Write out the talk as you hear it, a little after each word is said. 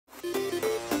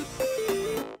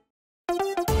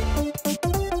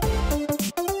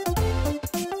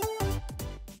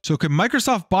So could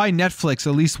Microsoft buy Netflix?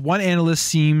 At least one analyst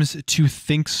seems to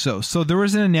think so. So there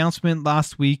was an announcement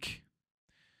last week.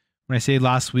 When I say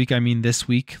last week, I mean this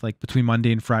week, like between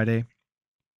Monday and Friday.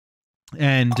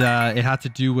 And it had to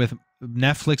do with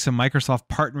Netflix and Microsoft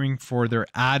partnering for their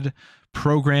ad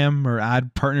program or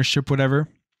ad partnership, whatever,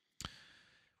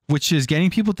 which is getting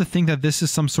people to think that this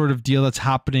is some sort of deal that's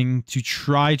happening for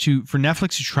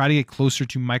Netflix to try to get closer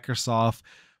to Microsoft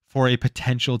for a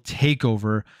potential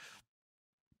takeover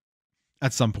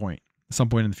at some point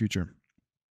in the future.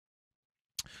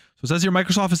 So it says here,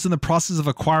 Microsoft is in the process of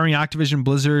acquiring Activision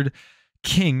Blizzard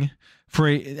King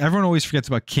everyone always forgets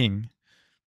about King,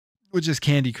 which is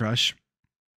Candy Crush,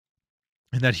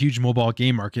 and that huge mobile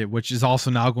game market, which is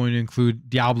also now going to include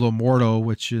Diablo Immortal,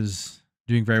 which is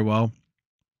doing very well.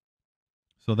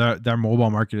 So their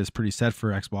mobile market is pretty set for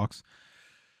Xbox.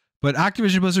 But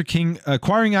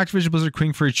acquiring Activision Blizzard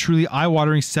King for a truly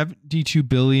eye-watering $72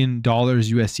 billion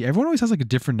USD. Everyone always has like a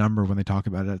different number when they talk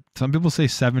about it. Some people say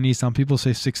 70, some people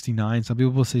say 69, some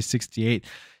people say 68.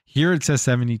 Here it says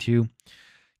 72.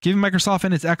 Giving Microsoft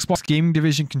and its Xbox gaming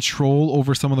division control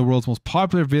over some of the world's most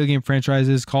popular video game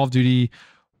franchises, Call of Duty,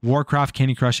 Warcraft,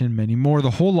 Candy Crush, and many more.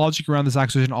 The whole logic around this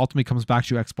acquisition ultimately comes back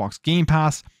to Xbox Game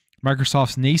Pass,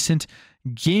 Microsoft's nascent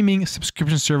gaming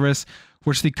subscription service,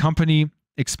 which the company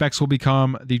expects will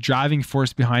become the driving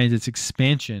force behind its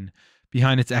expansion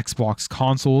behind its Xbox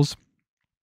consoles.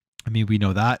 I mean, we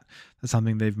know that. That's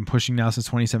something they've been pushing now since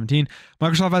 2017.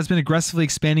 Microsoft has been aggressively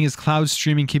expanding its cloud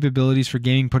streaming capabilities for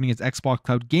gaming, putting its Xbox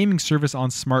Cloud Gaming service on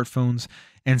smartphones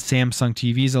and Samsung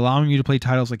TVs, allowing you to play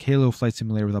titles like Halo, Flight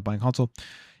Simulator without buying a console.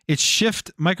 Its shift,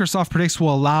 Microsoft predicts,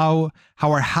 will allow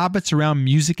how our habits around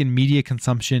music and media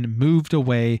consumption moved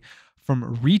away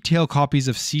from retail copies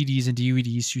of CDs and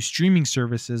DVDs to streaming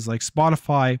services like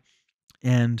Spotify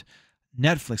and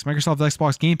Netflix. Microsoft's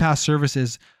Xbox Game Pass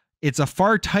services, it's a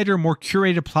far tighter, more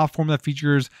curated platform that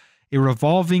features a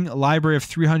revolving library of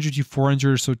 300 to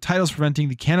 400 or so titles, preventing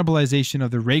the cannibalization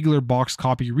of the regular box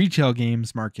copy retail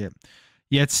games market.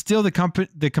 Yet still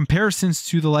the comparisons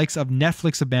to the likes of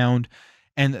Netflix abound,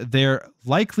 and they're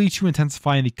likely to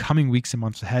intensify in the coming weeks and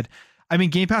months ahead. I mean,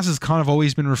 Game Pass has kind of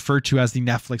always been referred to as the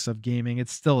Netflix of gaming. It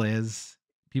still is.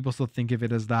 People still think of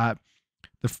it as that.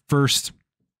 The first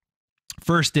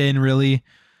in, really.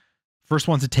 First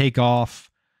one to take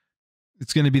off.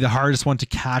 It's going to be the hardest one to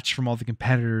catch from all the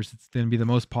competitors. It's going to be the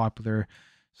most popular.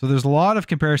 So there's a lot of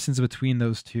comparisons between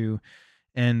those two.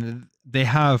 And they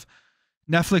have...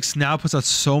 Netflix now puts out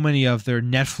so many of their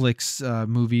Netflix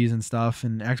movies and stuff.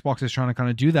 And Xbox is trying to kind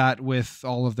of do that with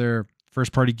all of their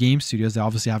first-party game studios. They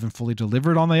obviously haven't fully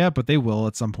delivered on that yet, but they will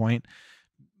at some point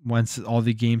once all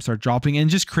the games start dropping. And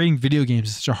just creating video games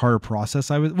is such a harder process.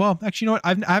 Well, actually, you know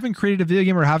what? I haven't created a video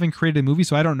game or haven't created a movie,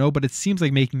 so I don't know. But it seems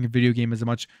like making a video game is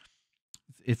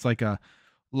it's like a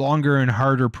longer and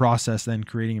harder process than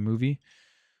creating a movie.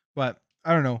 But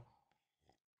I don't know.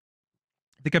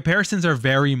 The comparisons are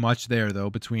very much there,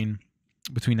 though, between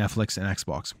Netflix and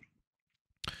Xbox.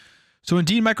 So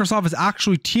indeed, Microsoft is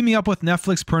actually teaming up with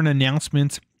Netflix per an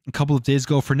announcement a couple of days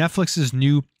ago for Netflix's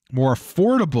new, more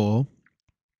affordable,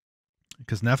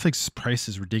 because Netflix's price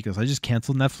is ridiculous. I just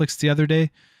canceled Netflix the other day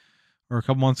or a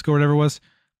couple months ago, whatever it was.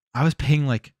 I was paying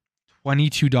like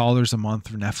 $22 a month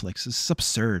for Netflix. This is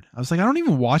absurd. I was like, I don't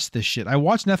even watch this shit. I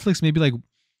watch Netflix maybe like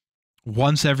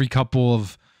once every couple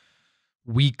of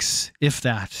weeks, if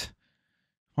that.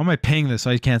 Why am I paying this?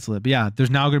 So I cancel it. But yeah, there's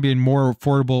now going to be a more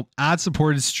affordable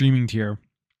ad-supported streaming tier.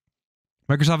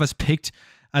 Microsoft has picked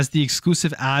as the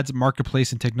exclusive ads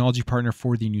marketplace and technology partner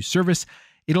for the new service.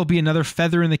 It'll be another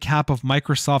feather in the cap of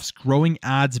Microsoft's growing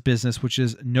ads business, which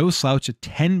is no slouch at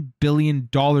 $10 billion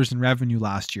in revenue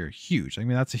last year. Huge. I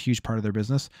mean, that's a huge part of their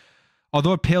business.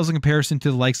 Although it pales in comparison to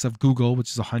the likes of Google,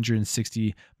 which is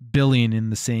 $160 billion in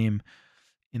the same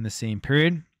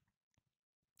period.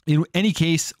 In any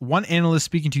case, one analyst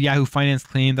speaking to Yahoo Finance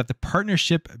claimed that the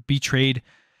partnership betrayed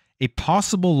a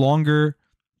possible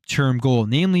longer-term goal,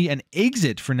 namely an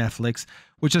exit for Netflix,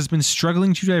 which has been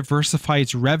struggling to diversify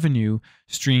its revenue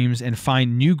streams and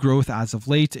find new growth as of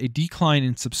late. A decline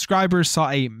in subscribers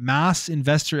saw a mass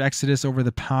investor exodus over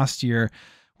the past year,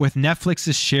 with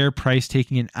Netflix's share price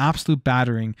taking an absolute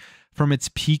battering from its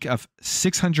peak of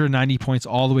 690 points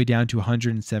all the way down to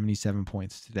 177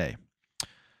 points today.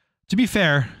 To be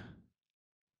fair,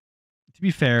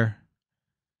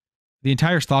 the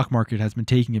entire stock market has been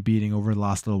taking a beating over the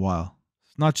last little while.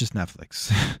 It's not just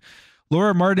Netflix.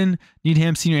 Laura Martin,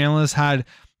 Needham senior analyst, had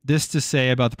this to say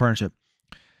about the partnership.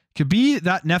 Could be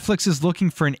that Netflix is looking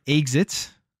for an exit.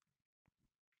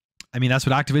 I mean, that's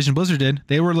what Activision Blizzard did.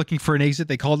 They were looking for an exit.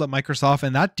 They called up Microsoft,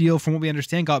 and that deal, from what we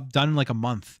understand, got done in like a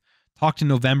month. talked in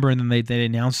November, and then they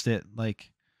announced it.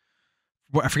 Like,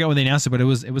 I forget when they announced it, but it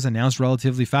was announced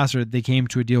relatively fast, or they came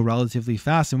to a deal relatively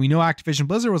fast. And we know Activision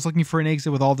Blizzard was looking for an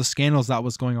exit with all the scandals that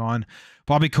was going on.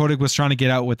 Bobby Kotick was trying to get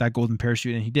out with that golden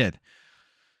parachute, and he did.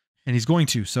 And he's going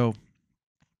to. So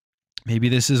maybe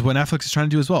this is what Netflix is trying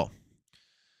to do as well.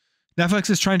 Netflix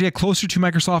is trying to get closer to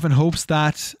Microsoft in hopes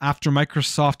that after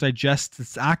Microsoft digests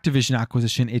its Activision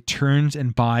acquisition, it turns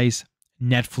and buys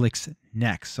Netflix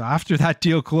next. So after that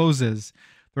deal closes,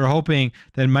 they're hoping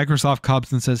that Microsoft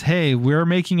comes and says, hey, we're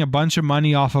making a bunch of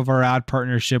money off of our ad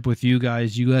partnership with you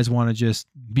guys. You guys want to just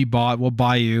be bought? We'll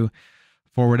buy you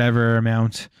for whatever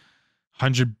amount,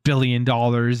 $100 billion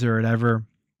or whatever.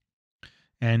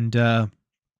 And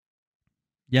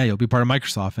yeah, you'll be part of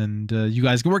Microsoft, and you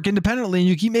guys can work independently, and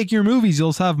you keep making your movies.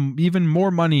 You'll have even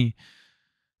more money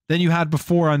than you had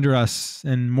before under us,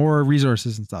 and more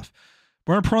resources and stuff.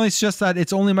 More importantly, it's just that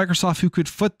it's only Microsoft who could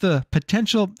foot the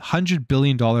potential $100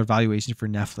 billion valuation for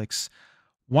Netflix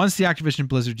once the Activision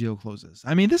Blizzard deal closes.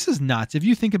 I mean, this is nuts. If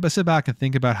you sit back and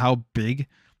think about how big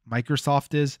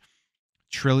Microsoft is,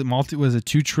 was it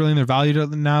 $2 trillion? They're valued at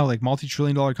now, like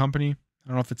multi-trillion-dollar company. I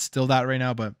don't know if it's still that right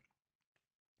now, but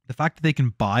the fact that they can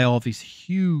buy all of these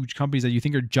huge companies that you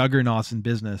think are juggernauts in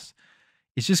business,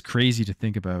 it's just crazy to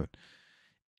think about.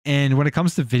 And when it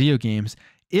comes to video games,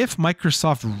 if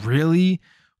Microsoft really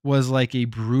was like a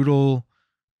brutal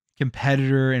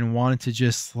competitor and wanted to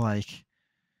just like,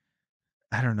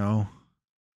 I don't know,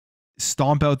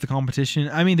 stomp out the competition.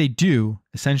 I mean, they do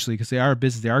essentially because they are a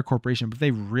business, they are a corporation, but if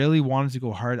they really wanted to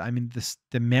go hard, I mean,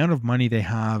 the amount of money they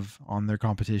have on their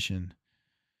competition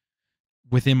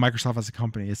within Microsoft as a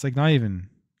company, it's like not even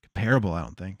comparable, I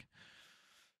don't think.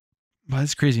 But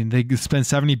it's crazy. And they spend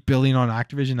 $70 billion on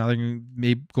Activision. Now they're going to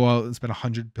maybe go out and spend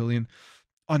 $100 billion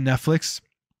on Netflix.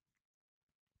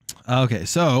 Okay,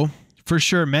 so for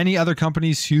sure, many other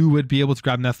companies who would be able to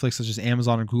grab Netflix, such as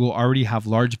Amazon and Google, already have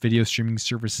large video streaming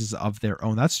services of their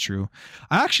own. That's true.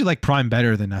 I actually like Prime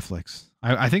better than Netflix.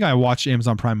 I think I watch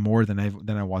Amazon Prime more than I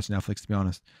watch Netflix, to be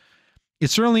honest.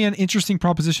 It's certainly an interesting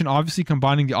proposition. Obviously,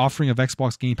 combining the offering of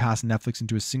Xbox Game Pass and Netflix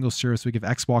into a single service would give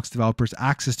Xbox developers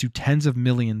access to tens of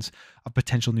millions of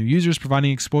potential new users,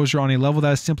 providing exposure on a level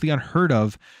that is simply unheard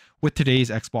of with today's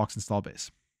Xbox install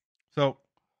base. So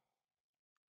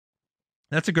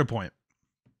that's a good point.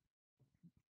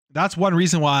 That's one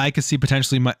reason why I could see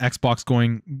potentially my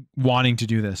Xbox wanting to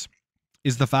do this,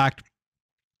 is the fact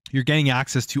you're getting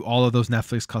access to all of those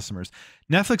Netflix customers.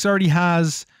 Netflix already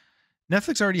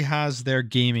has their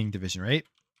gaming division, right?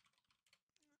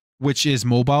 Which is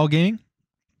mobile gaming.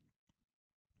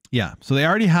 Yeah, so they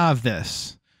already have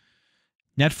this.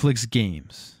 Netflix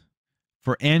games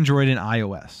for Android and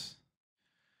iOS.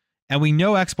 And we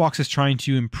know Xbox is trying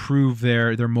to improve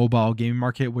their mobile gaming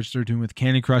market, which they're doing with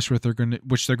Candy Crush, which they're going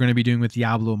to be doing with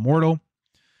Diablo Immortal.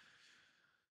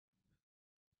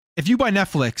 If you buy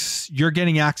Netflix, you're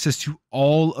getting access to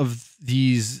all of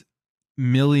these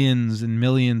millions and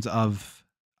millions of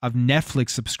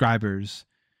Netflix subscribers,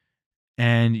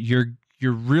 and you're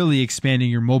really expanding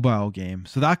your mobile game.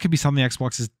 So that could be something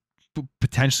Xbox is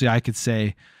potentially, I could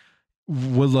say,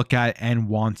 would look at and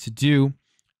want to do.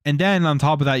 And then on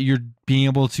top of that, you're being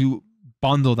able to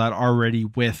bundle that already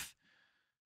with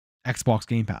Xbox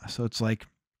Game Pass. So it's like,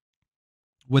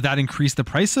 would that increase the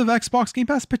price of Xbox Game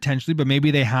Pass? Potentially, but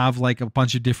maybe they have like a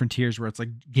bunch of different tiers where it's like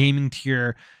gaming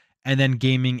tier and then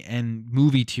gaming and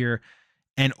movie tier.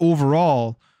 And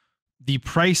overall, the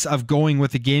price of going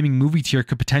with the gaming movie tier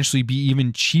could potentially be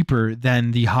even cheaper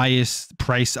than the highest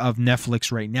price of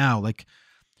Netflix right now. Like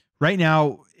right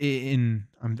now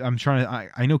I'm trying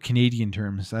to, I know Canadian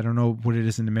terms. I don't know what it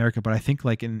is in America, but I think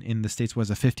like in the States was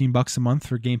a $15 a month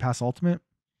for Game Pass Ultimate,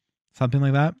 something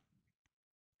like that.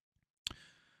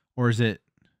 Or is it,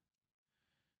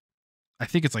 I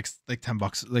think it's like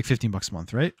 $10, like $15 a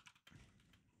month, right?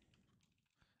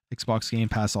 Xbox Game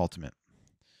Pass Ultimate.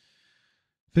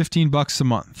 $15 a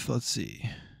month. Let's see.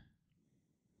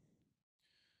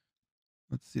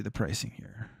 Let's see the pricing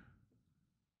here.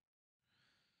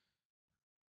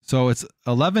 So it's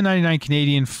 $11.99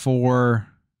 Canadian for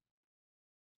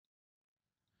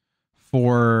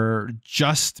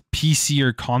just PC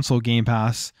or console Game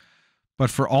Pass, but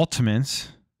for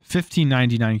Ultimate,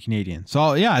 $15.99 Canadian.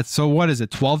 So yeah, so what is it?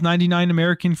 $12.99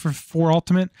 American for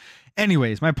Ultimate.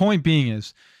 Anyways, my point being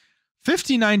is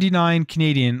 $15.99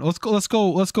 Canadian. Let's go with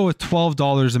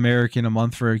 $12 American a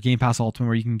month for Game Pass Ultimate,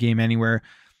 where you can game anywhere.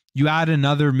 You add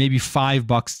another maybe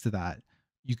 $5 to that,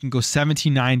 you can go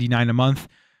 $17.99 a month.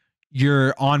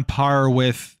 You're on par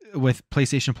with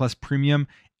PlayStation Plus Premium.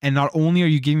 And not only are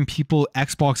you giving people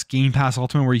Xbox Game Pass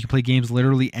Ultimate, where you can play games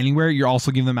literally anywhere, you're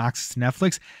also giving them access to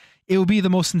Netflix. it would be the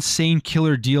most insane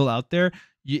killer deal out there.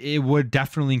 It would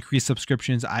definitely increase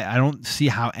subscriptions. I don't see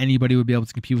how anybody would be able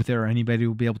to compete with it or anybody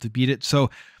would be able to beat it. So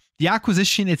the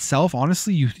acquisition itself,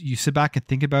 honestly, you sit back and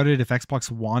think about it. If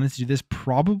Xbox wanted to do this,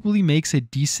 probably makes a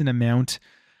decent amount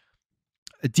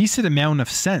of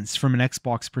sense from an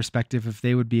Xbox perspective if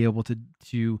they would be able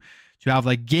to have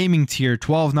like gaming tier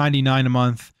 $12.99 a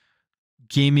month,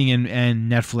 gaming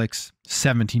and Netflix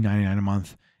 $17.99 a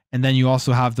month, and then you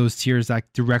also have those tiers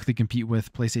that directly compete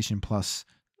with PlayStation Plus,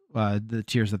 the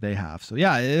tiers that they have. So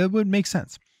yeah, it would make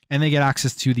sense, and they get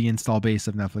access to the install base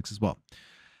of Netflix as well.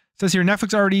 It says here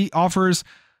Netflix already offers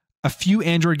a few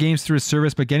Android games through its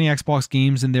service, but getting Xbox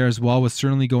games in there as well would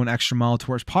certainly go an extra mile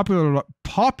towards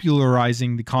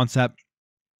popularizing the concept.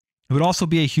 It would also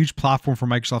be a huge platform for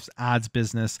Microsoft's ads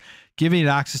business, giving it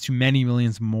access to many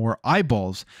millions more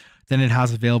eyeballs than it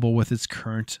has available with its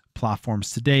current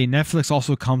platforms today. Netflix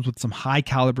also comes with some high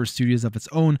caliber studios of its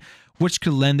own, which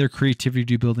could lend their creativity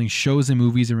to building shows and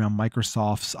movies around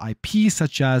Microsoft's IP,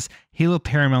 such as Halo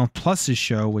Paramount Plus's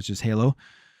show, which is Halo.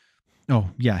 Oh,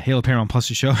 yeah, Halo Paramount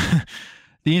Plus's show.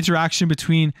 The interaction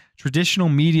between traditional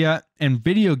media and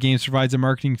video games provides a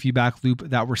marketing feedback loop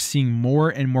that we're seeing more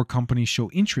and more companies show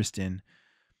interest in,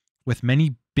 with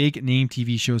many big name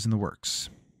TV shows in the works.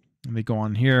 And they go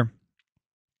on here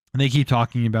and they keep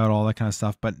talking about all that kind of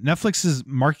stuff. But Netflix's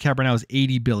market cap right now is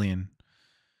 $80 billion.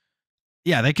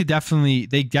 Yeah, they definitely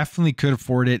could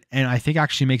afford it. And I think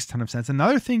actually makes a ton of sense.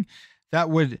 Another thing that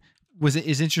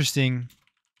is interesting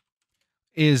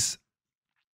is,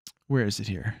 where is it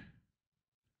here?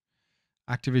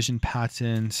 Activision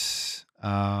patents.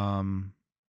 I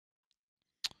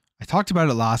talked about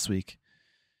it last week.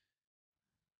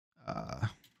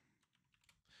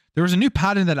 There was a new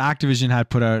patent that Activision had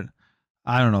put out.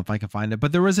 I don't know if I can find it,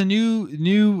 but there was a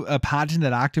new patent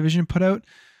that Activision put out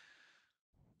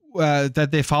that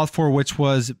they filed for, which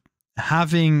was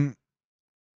having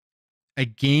a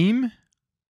game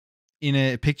in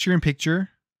a picture-in-picture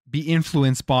be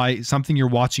influenced by something you're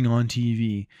watching on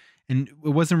TV. And it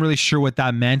wasn't really sure what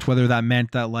that meant, whether that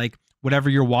meant that like whatever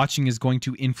you're watching is going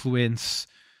to influence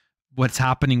what's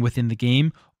happening within the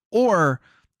game. Or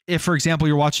if, for example,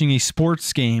 you're watching a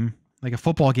sports game, like a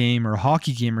football game or a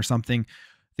hockey game or something,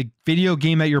 the video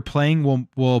game that you're playing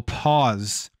will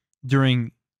pause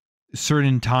during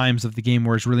certain times of the game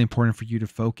where it's really important for you to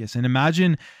focus. And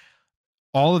imagine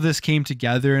all of this came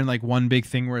together in like one big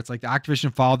thing where it's like the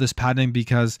Activision filed this patent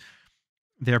because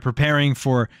they're preparing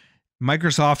for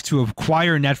Microsoft to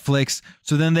acquire Netflix,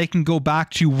 so then they can go back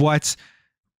to what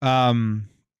the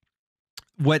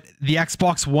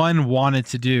Xbox One wanted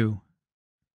to do,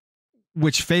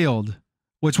 which failed,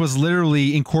 which was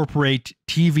literally incorporate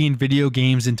TV and video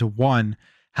games into one,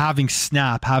 having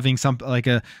Snap, having something like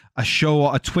a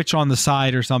show, a Twitch on the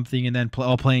side or something, and then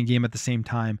all playing a game at the same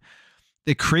time.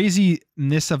 The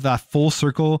craziness of that full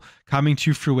circle coming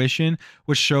to fruition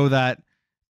would show that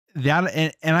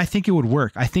and I think it would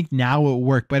work. I think now it would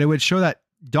work, but it would show that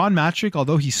Don Mattrick,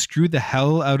 although he screwed the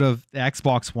hell out of the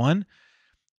Xbox One,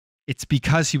 it's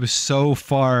because he was so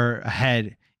far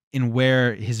ahead in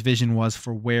where his vision was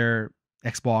for where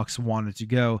Xbox wanted to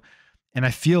go. And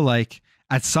I feel like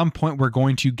at some point we're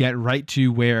going to get right to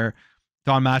where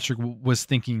Don Mattrick was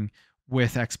thinking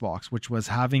with Xbox, which was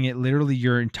having it literally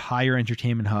your entire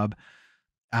entertainment hub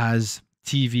as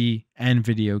TV and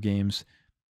video games.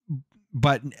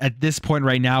 But at this point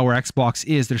right now where Xbox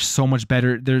is, there's so much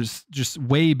better. There's just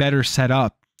way better set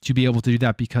up to be able to do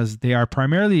that because they are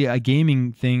primarily a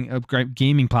gaming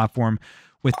platform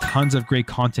with tons of great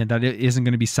content that it isn't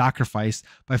going to be sacrificed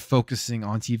by focusing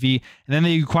on TV. And then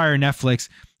they acquire Netflix.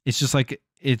 It's just like,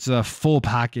 it's a full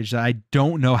package that I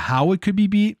don't know how it could be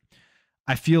beat.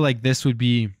 I feel like this would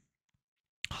be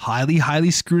highly,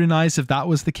 highly scrutinized if that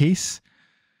was the case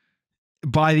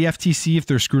by the FTC, if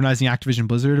they're scrutinizing Activision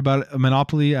Blizzard about a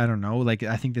monopoly. I don't know. Like,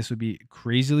 I think this would be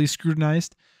crazily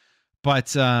scrutinized.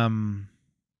 But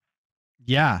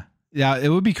yeah, it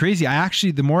would be crazy. I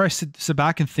actually, the more I sit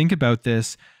back and think about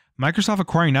this, Microsoft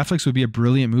acquiring Netflix would be a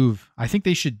brilliant move. I think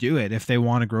they should do it if they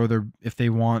want to grow if they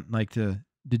want like to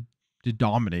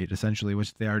dominate essentially,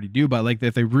 which they already do. But like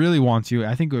if they really want to,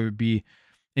 I think it would be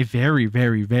a very,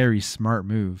 very, very smart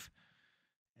move.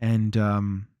 And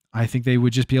I think they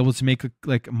would just be able to make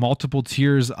like multiple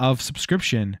tiers of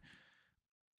subscription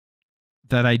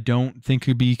that I don't think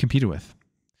could be competed with.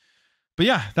 But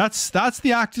yeah, that's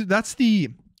the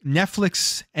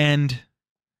Netflix and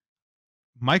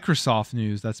Microsoft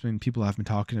news that's been people have been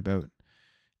talking about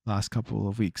last couple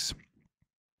of weeks,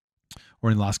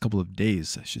 or in the last couple of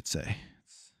days, I should say.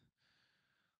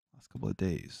 Last couple of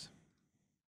days.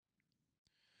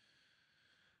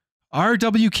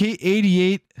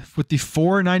 RWK88 with the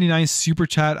 $4.99 super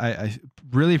chat. I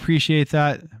really appreciate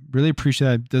that. Really appreciate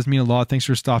that. It does mean a lot. Thanks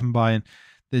for stopping by and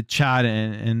the chat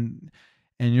and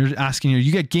you're asking here.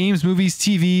 You get games, movies,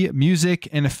 TV, music,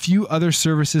 and a few other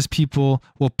services people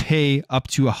will pay up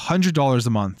to $100 a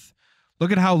month.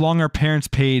 Look at how long our parents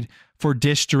paid for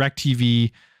Dish,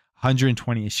 DirecTV,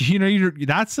 120. You know,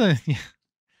 that's a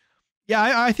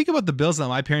yeah. I think about the bills that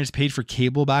my parents paid for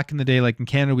cable back in the day. Like in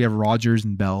Canada, we have Rogers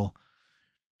and Bell.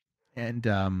 And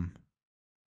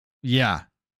yeah,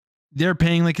 they're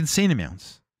paying like insane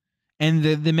amounts, and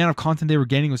the amount of content they were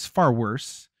getting was far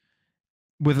worse,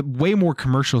 with way more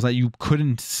commercials that you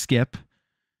couldn't skip,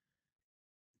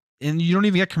 and you don't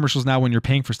even get commercials now when you're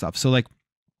paying for stuff. So like,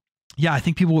 yeah, I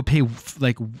think people would pay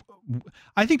like,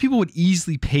 I think people would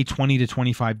easily pay $20 to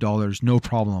 $25, no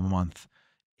problem a month,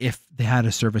 if they had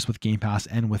a service with Game Pass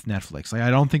and with Netflix. Like,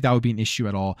 I don't think that would be an issue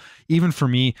at all. Even for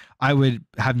me, I would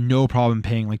have no problem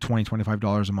paying like $20,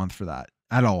 $25 a month for that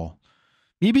at all.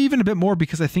 Maybe even a bit more,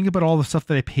 because I think about all the stuff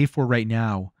that I pay for right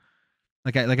now.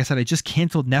 Like I said, I just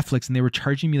canceled Netflix and they were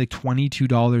charging me like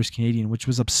 $22 Canadian, which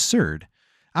was absurd.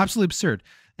 Absolutely absurd.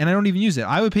 And I don't even use it.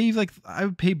 I would pay,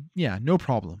 yeah, no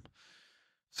problem.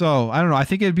 So I don't know. I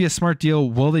think it'd be a smart deal.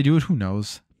 Will they do it? Who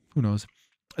knows? Who knows?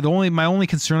 My only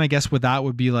concern, I guess, with that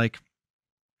would be like,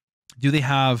 do they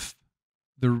have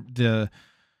the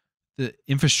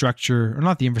infrastructure, or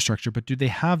not the infrastructure, but do they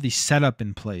have the setup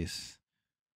in place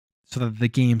so that the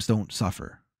games don't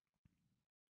suffer?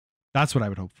 That's what I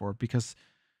would hope for, because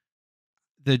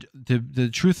the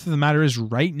truth of the matter is,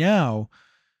 right now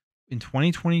in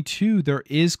 2022, there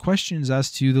is questions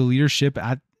as to the leadership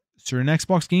at certain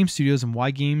Xbox game studios and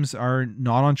why games are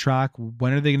not on track.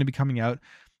 When are they going to be coming out?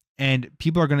 And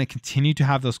people are going to continue to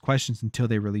have those questions until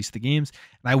they release the games.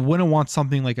 And I wouldn't want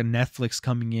something like a Netflix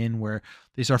coming in where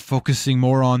they start focusing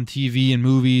more on TV and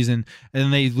movies, and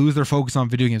then they lose their focus on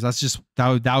video games. That's just, that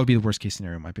would be the worst case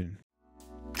scenario in my opinion.